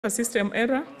A system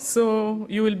error, so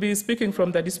you will be speaking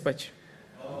from the dispatch.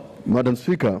 Madam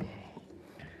Speaker,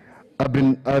 I've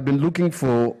been looking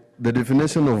for the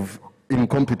definition of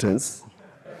incompetence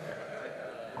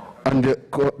and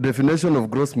the definition of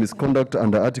gross misconduct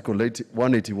under Article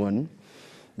 181.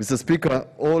 Mr. Speaker,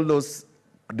 all those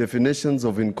definitions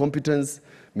of incompetence,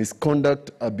 misconduct,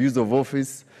 abuse of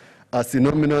office are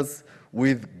synonymous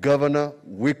with Governor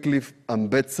Wycliffe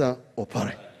Ambetsa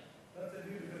Oparanya.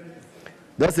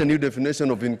 That's a new definition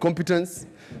of incompetence,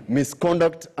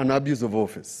 misconduct, and abuse of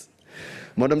office.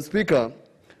 Madam Speaker,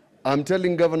 I'm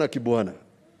telling Governor Kibwana,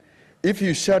 if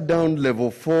you shut down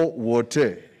Level 4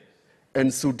 Wote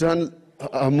and Sultan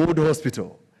Ahmud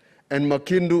Hospital and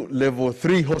Makindu Level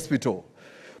 3 Hospital,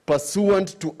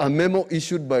 pursuant to a memo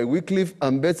issued by Wycliffe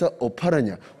Ambetsa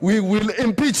Oparanya, we will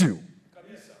impeach you.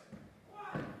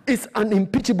 It's an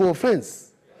impeachable offense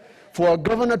for a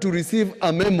governor to receive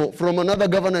a memo from another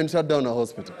governor and shut down a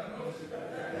hospital.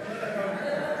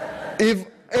 If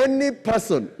any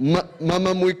person,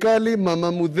 Mama Mwikali,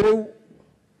 Mama Mudeu,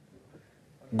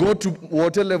 go to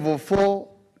water level 4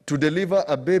 to deliver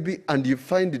a baby and you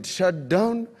find it shut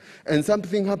down and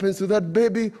something happens to that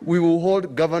baby, we will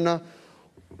hold Governor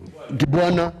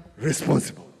Kibwana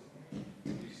responsible.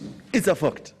 It's a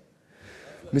fact.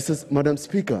 Madam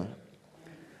Speaker,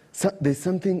 there's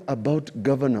something about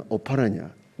Governor Oparanya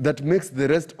that makes the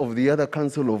rest of the other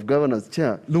Council of Governors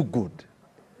chair look good.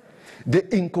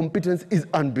 The incompetence is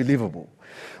unbelievable.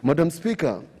 Madam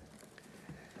Speaker,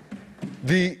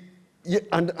 we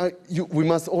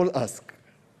must all ask.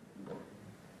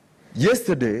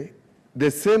 Yesterday, the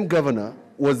same governor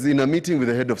was in a meeting with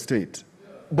the head of state.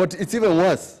 But it's even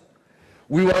worse.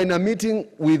 We were in a meeting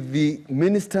with the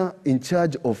minister in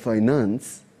charge of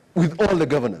finance with all the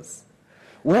governors,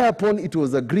 whereupon it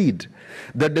was agreed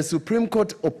that the Supreme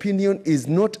Court opinion is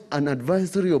not an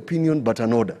advisory opinion but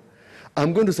an order.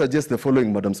 I'm going to suggest the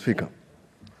following, Madam Speaker.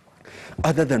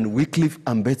 Other than Wycliffe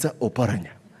Ambetsa Oparanya,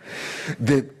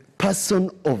 the person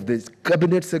of the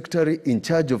Cabinet Secretary in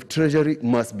charge of Treasury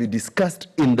must be discussed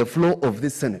in the floor of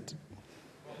this Senate.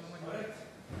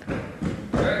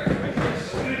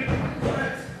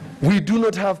 We do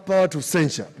not have power to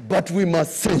censure, but we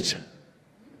must censure.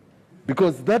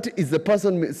 Because that is the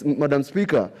person, Madam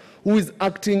Speaker, who is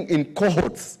acting in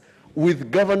cohorts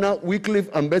with Governor Wycliffe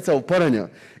Ambetsa Oparanya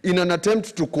in an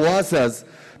attempt to coerce us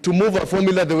to move a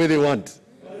formula the way they want.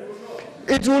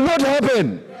 It will not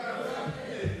happen.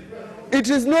 It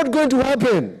is not going to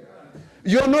happen.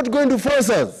 You are not going to force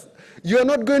us. You are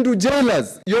not going to jail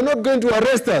us. You are not going to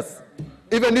arrest us,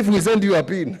 even if we send you a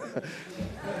pin.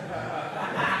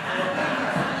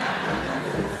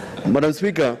 Madam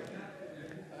Speaker,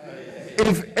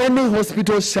 if any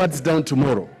hospital shuts down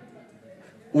tomorrow,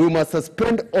 we must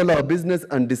suspend all our business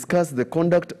and discuss the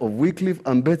conduct of Wycliffe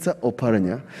Ambetsa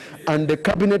Oparanya and the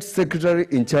Cabinet Secretary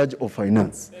in charge of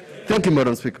Finance. Thank you,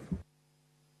 Madam Speaker.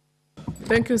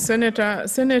 Thank you, Senator.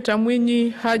 Senator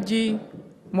Mwinyi Haji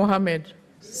Mohamed.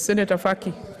 Senator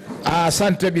Faki.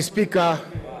 Asante Bi Speaker.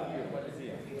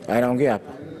 Anaongea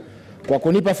hapa. Kwa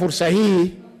kunipa fursa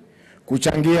hii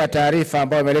kuchangia taarifa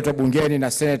ambayo imeletwa bungeni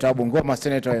na Senator wa Bungoma,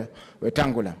 Senator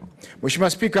Wetangula. Mheshimiwa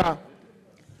Speaker,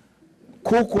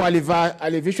 kuku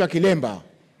alivishwa kilemba,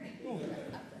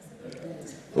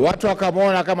 watu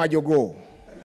wakamwona kama jogoo.